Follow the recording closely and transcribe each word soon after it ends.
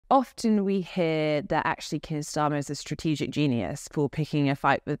often we hear that actually Keir Starmer is a strategic genius for picking a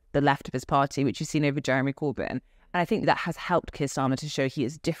fight with the left of his party, which you've seen over Jeremy Corbyn. And I think that has helped Keir Starmer to show he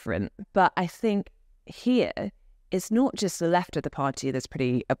is different. But I think here, it's not just the left of the party that's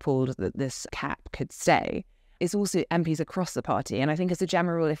pretty appalled that this cap could stay. It's also MPs across the party. And I think as a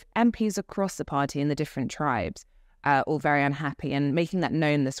general rule, if MPs across the party in the different tribes are all very unhappy, and making that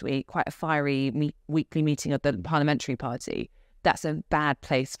known this week, quite a fiery weekly meeting of the parliamentary party, that's a bad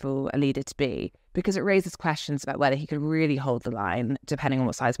place for a leader to be, because it raises questions about whether he could really hold the line, depending on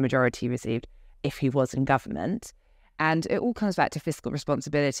what size majority he received, if he was in government. And it all comes back to fiscal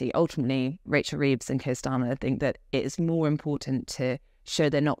responsibility. Ultimately, Rachel Reeves and Keir Starmer think that it is more important to show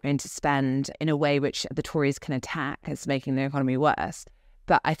they're not going to spend in a way which the Tories can attack as making the economy worse.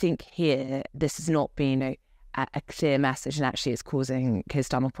 But I think here, this has not been a clear message, and actually it's causing Keir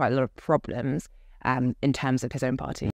Starmer quite a lot of problems in terms of his own party.